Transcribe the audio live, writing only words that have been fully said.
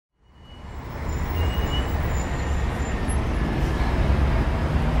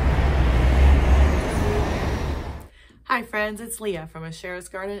Hi friends, it's Leah from Asherah's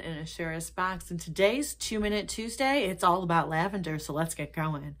Garden and Asherah's Box, and today's 2-Minute Tuesday, it's all about lavender, so let's get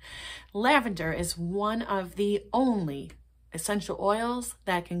going. Lavender is one of the only essential oils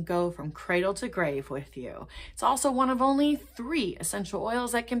that can go from cradle to grave with you. It's also one of only 3 essential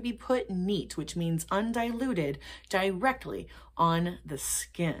oils that can be put neat, which means undiluted, directly on the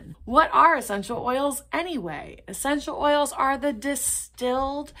skin. What are essential oils anyway? Essential oils are the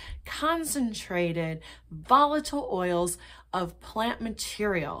distilled, concentrated, volatile oils of plant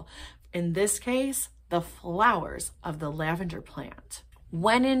material. In this case, the flowers of the lavender plant.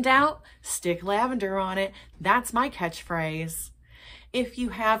 When in doubt, stick lavender on it. That's my catchphrase. If you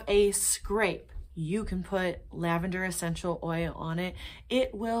have a scrape, you can put lavender essential oil on it.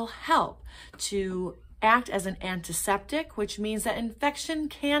 It will help to act as an antiseptic, which means that infection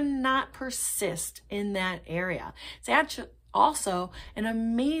cannot persist in that area. It's actually also an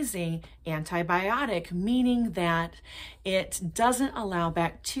amazing antibiotic, meaning that it doesn't allow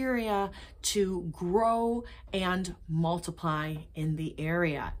bacteria to grow and multiply in the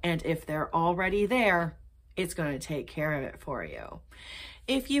area. And if they're already there, it's going to take care of it for you.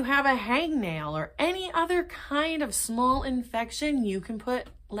 If you have a hangnail or any other kind of small infection, you can put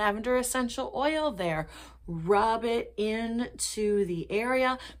lavender essential oil there. Rub it into the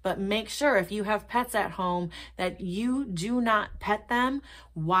area, but make sure if you have pets at home that you do not pet them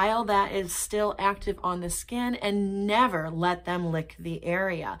while that is still active on the skin, and never let them lick the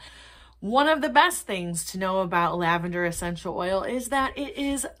area. One of the best things to know about lavender essential oil is that it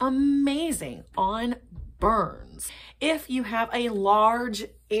is amazing on burns. If you have a large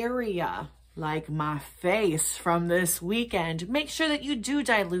area, like my face from this weekend, make sure that you do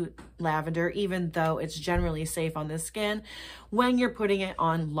dilute lavender, even though it's generally safe on the skin, when you're putting it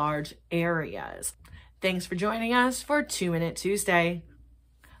on large areas. Thanks for joining us for 2-Minute Tuesday.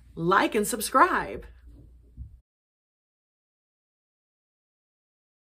 Like and subscribe.